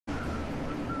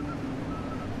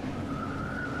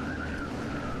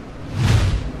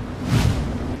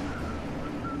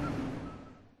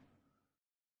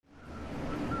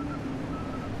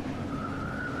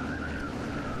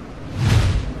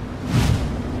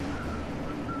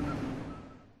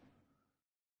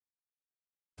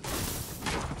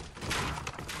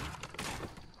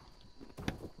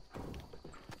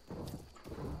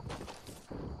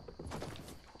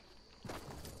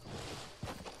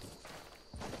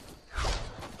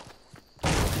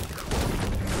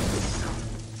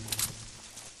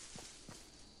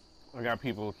got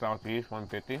people southeast,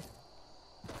 150.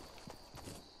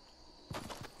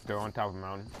 They're on top of the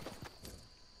mountain.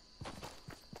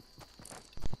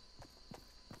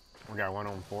 We got one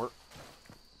on fort.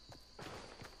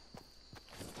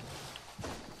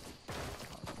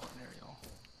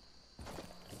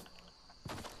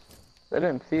 They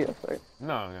didn't see us, right?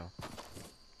 No.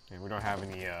 Yeah, we don't have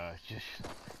any just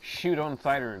shoot on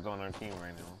sighters on our team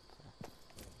right now.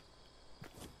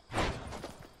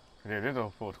 So. Yeah, there's a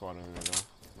full squad over there though.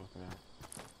 Looking at.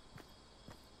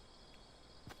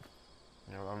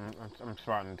 You know, I'm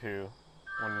spotting two.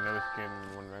 One no skin,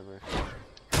 one regular skin.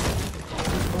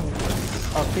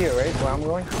 Up here, right? Where I'm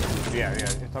going? Yeah,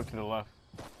 it's up to the left.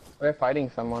 They're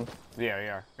fighting someone.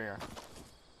 Yeah, they are.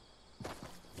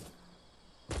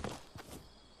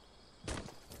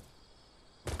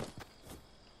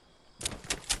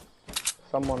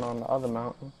 Someone on the other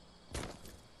mountain.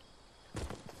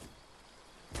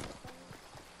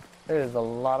 There's a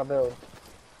lot of builds.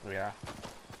 Yeah.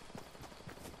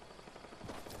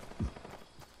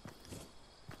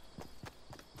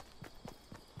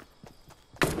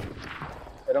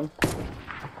 Hit him.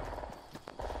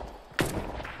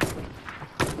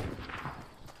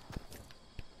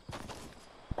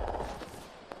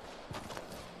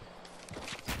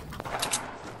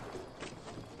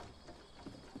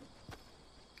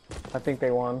 I think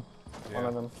they won. Yeah. One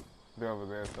of them. They're over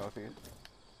there, southeast.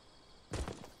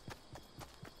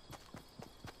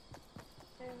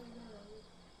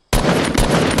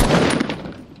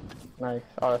 Nice.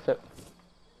 Oh, that's it.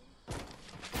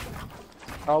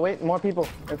 Oh wait, more people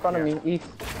in front of me, east.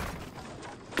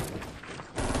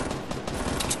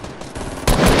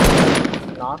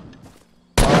 Knock.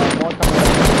 More coming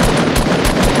down.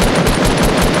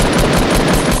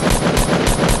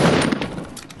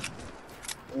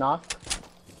 Knock.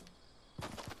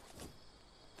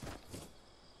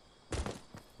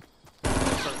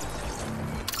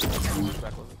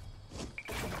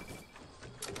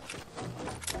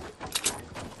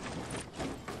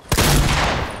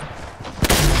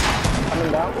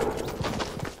 Coming down.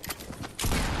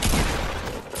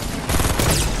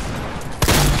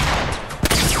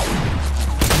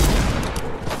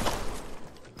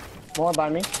 More by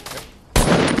me. Yep.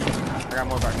 I got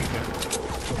more by me too.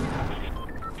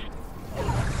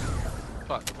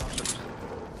 Fuck,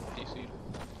 DC.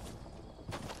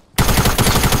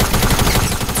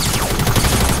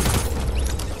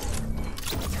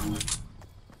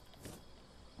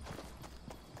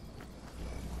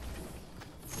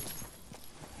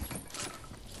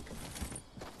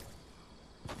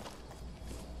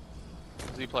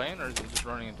 Is he playing or is he just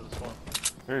running into the storm?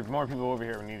 There's more people over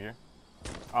here. We need you.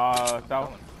 South.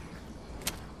 Going.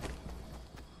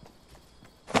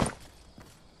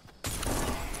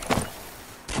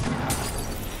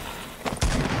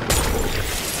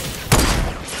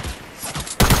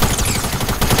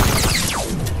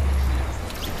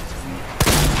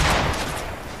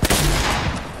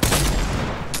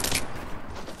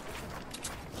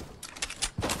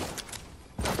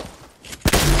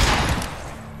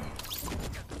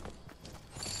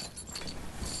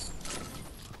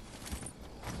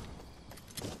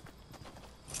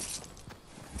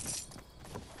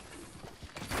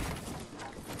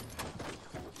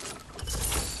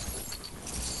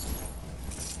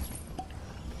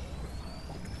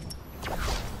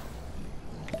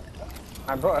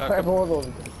 I brought all those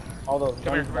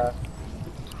Come here, guns come back.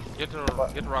 Get to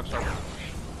Rockstar.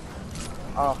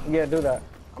 Oh, yeah, do that.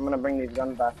 I'm gonna bring these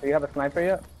guns back. Do you have a sniper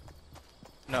yet?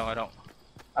 No, I don't.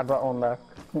 I brought one back.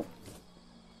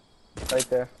 Right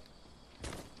there.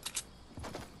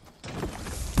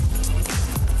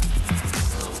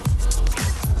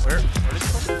 Where is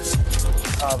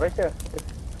it? Right there.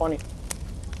 It's 20.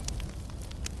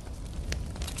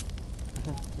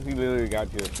 He literally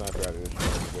got you a sniper out of this.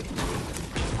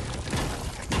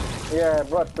 Yeah, I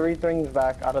brought 3 things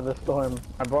back out of the storm.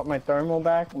 I brought my thermal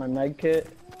back, my med kit,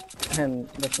 and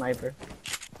the sniper.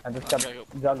 I just kept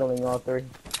juggling all 3.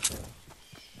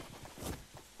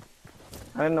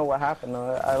 I didn't know what happened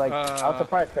though. I was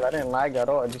surprised because I didn't lag at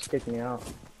all. It just kicked me out.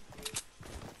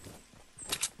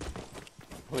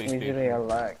 Usually I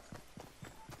lag.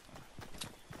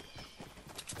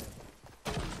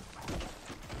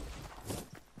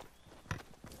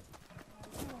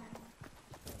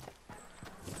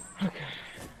 Okay.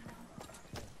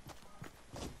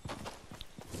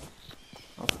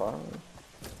 How far?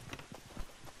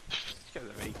 These guys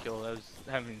have 8 kills.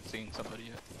 I haven't even seen somebody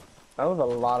yet. That was a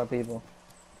lot of people.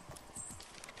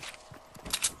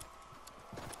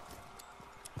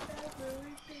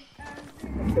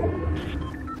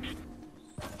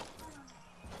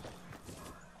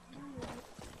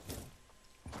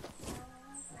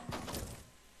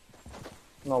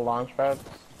 No launch pads.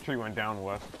 Tree went down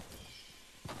west.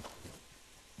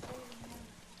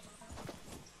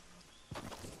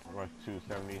 West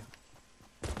 270.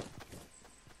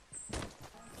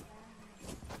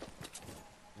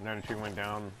 Another tree went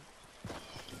down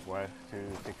west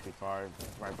 265,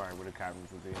 right by where the cabins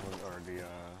would be, or the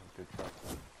truck.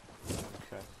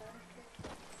 Chest.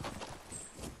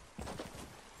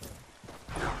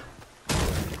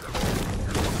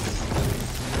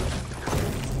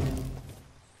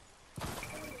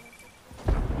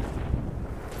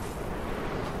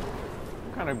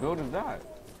 What kind of build is that?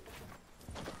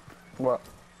 What?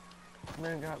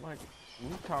 Man got like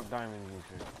rooftop diamonds and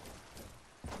shit.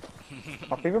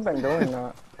 Oh, people been doing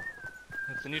that.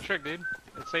 It's a new trick, dude.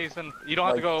 It saves them. You don't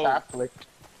have Like to go Catholic,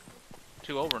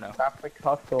 2 over now. Catholic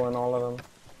Hustle and all of them.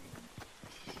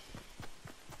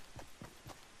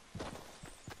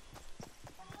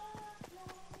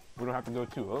 We don't have to go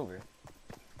 2 over.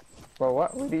 Well,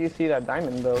 what? Where do you see that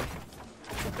diamond build?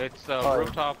 It's Oh.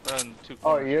 rooftop and 2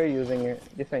 Oh, corners. you're using it.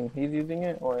 You're saying he's using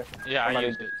it, or? Yeah, I somebody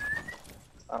used it.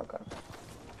 Okay.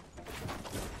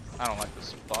 I don't like this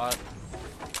spot.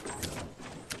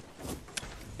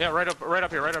 Yeah, right up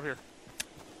here, right up here.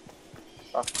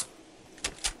 Oh.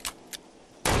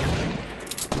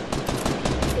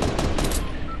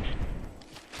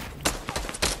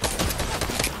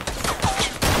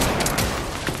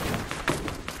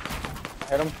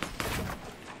 Hit him.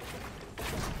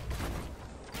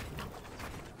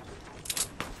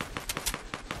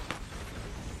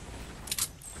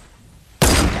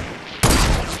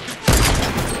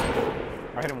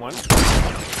 I hit him once.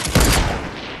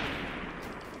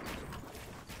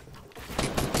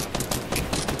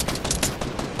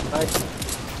 Nice.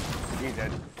 He's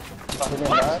dead. Oh, he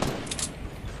didn't die?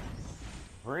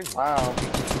 Where is he? Wow.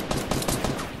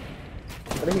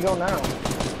 Where did he go now?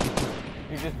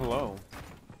 He's just below.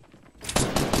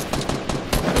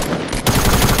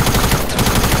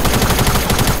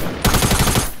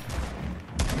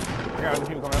 I got other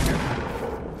people coming up here.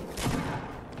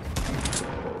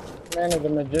 Man is a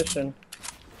magician.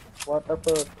 What the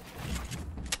fuck?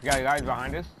 We got guys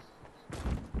behind us.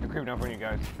 They're creeping up on you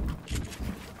guys.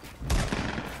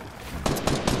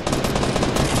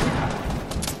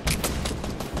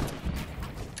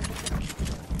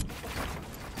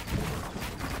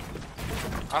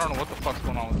 I don't know what the fuck's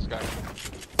going on with this guy.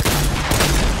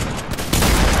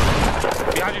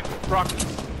 Behind you, Brock.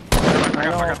 I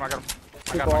got him, I got him.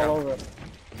 People all over.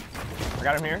 I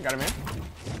got him here, got him here.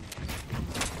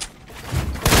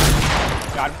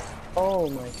 Got him. Oh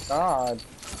my god.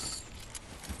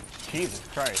 Jesus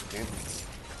Christ, dude.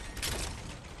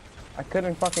 I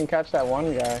couldn't fucking catch that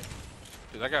one guy.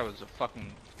 Dude, that guy was a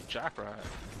fucking jackrabbit.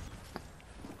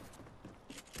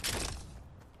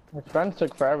 His friends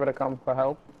took forever to come for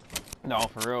help. No,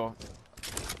 for real.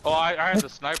 Oh, I had the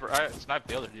sniper. I sniped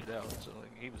the other dude out, so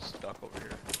like, he was stuck over here.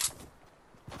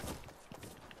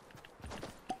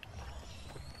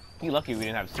 You lucky we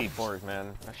didn't have C4s,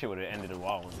 man. That shit would have ended a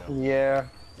while ago. Yeah.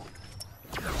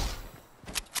 I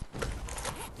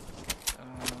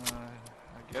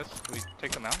guess we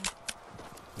take the mountain.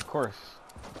 Of course.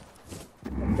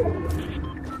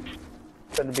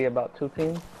 Should be about 2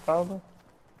 teams, probably.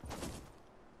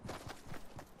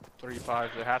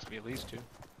 35. There has to be at least 2.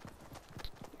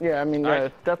 Yeah, I mean, yeah,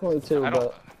 it's definitely 2, I don't.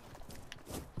 but...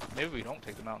 Maybe we don't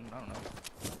take the mountain. I don't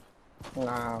know.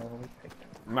 Nah, we picked it.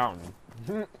 Mountain.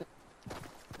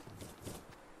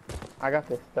 I got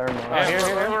this thermal.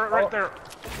 Yeah, here. right there.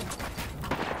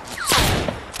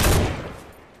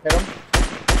 Hit him.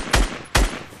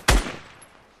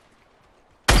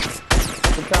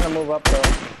 He's trying to move up, though.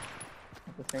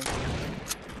 At the same time.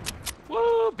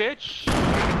 Woo, bitch!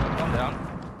 Calm down.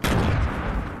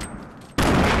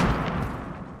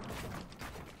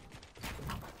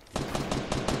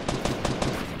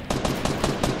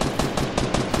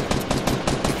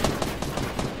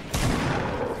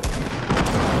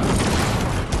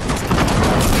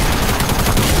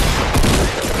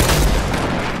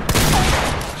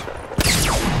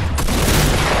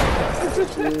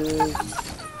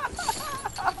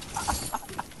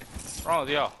 What's wrong with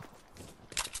y'all?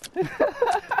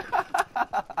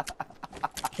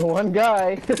 One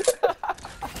guy.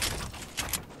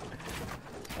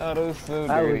 Oh, that was so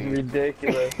That was dirty.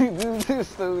 ridiculous. This is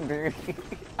so dirty.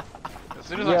 As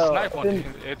soon as Yo, I snipe one,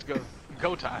 it's- dude, it's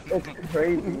go time. It's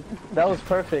crazy. That was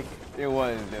perfect. It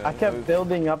was, dude. I It kept was-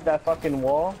 building up that fucking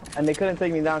wall, and they couldn't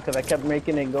take me down because I kept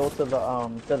making it go to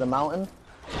the mountain.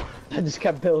 I just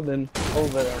kept building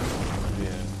over them.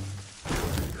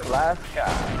 Yeah. Last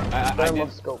guy.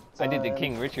 I did the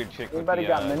King Richard trick with Anybody the,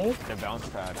 got minis? the bounce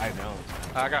pad. I don't.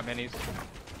 I got minis.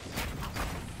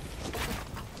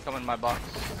 Come in my box.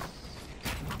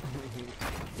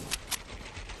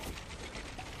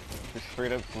 Just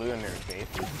straight up flew in their face.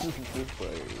 Just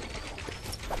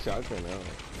like shotgun out.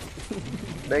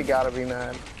 They gotta be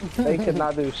mad. They could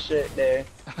not do shit there.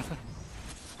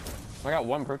 I got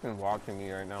one person watching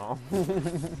me right now.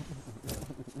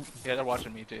 Yeah, they're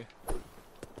watching me too.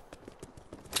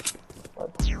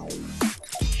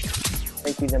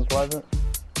 Think he's in Pleasant.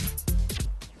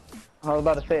 I was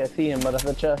about to say I see him, but it's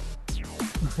a chest.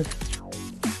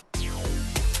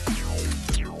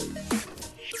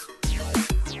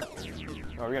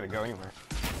 Oh, we gotta go anywhere.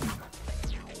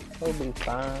 He'll be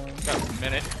fine. Got a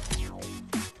minute.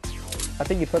 I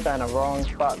think you put that in a wrong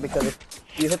spot because if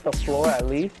you hit the floor at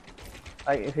least,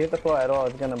 like if you hit the floor at all,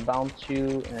 it's gonna bounce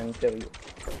you and kill you.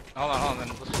 Hold on, then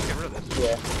let's just get rid of this.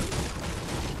 Yeah.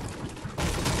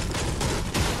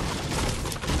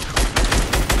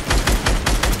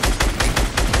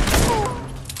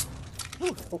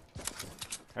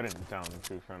 I didn't sound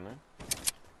too friendly.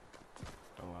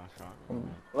 The last shot. I'm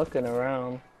looking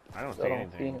around. I don't see I don't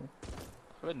anything. see him.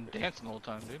 I've been dancing the whole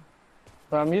time, dude.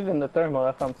 But I'm using the thermal,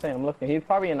 that's what I'm saying. I'm looking. He's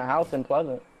probably in the house in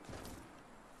Pleasant.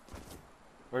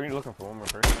 Where are you looking for? One more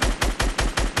person?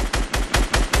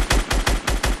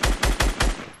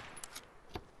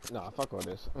 Nah, fuck all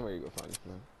this. I'm ready to go find this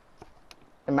man.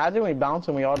 Imagine we bounce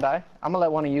and we all die. I'm gonna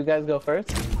let one of you guys go first.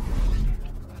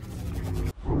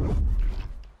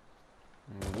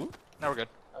 Mm-hmm. Now we're good.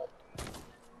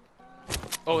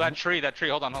 Oh, that tree,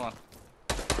 hold on. Okay,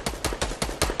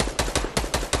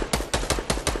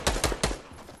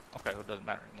 well, it doesn't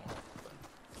matter anymore.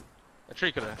 That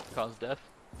tree could have caused death.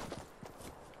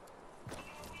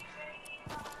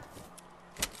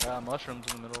 Mushrooms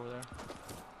in the middle over there.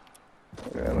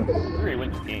 Yeah, Three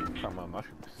wins the game from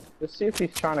mushrooms. let's see if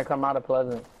he's trying to come out of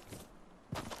Pleasant.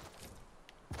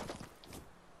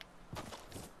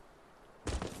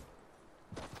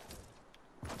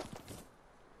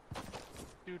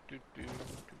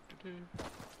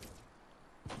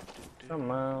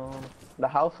 Come on. The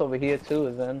house over here too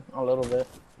is in a little bit.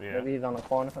 Yeah. Maybe he's on the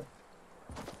corner. Oh,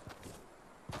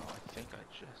 I think I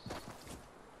just...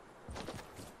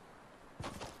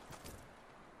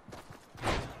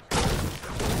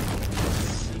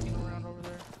 Sneaking around over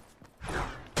there.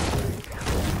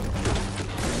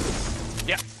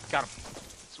 Yeah, got him.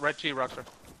 It's red T, Rockstar.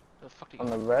 The fuck do you On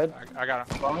the red? I got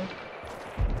him. Wrong?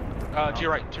 To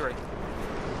your right.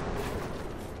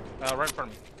 Right in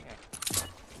front of me. Yeah.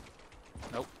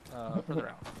 Nope. Further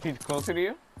out. He's closer to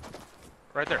you?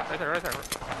 Right there.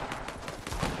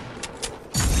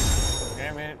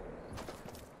 Damn it.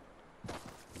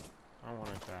 I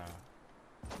wanted that.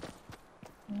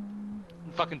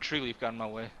 Fucking tree leaf got in my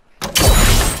way.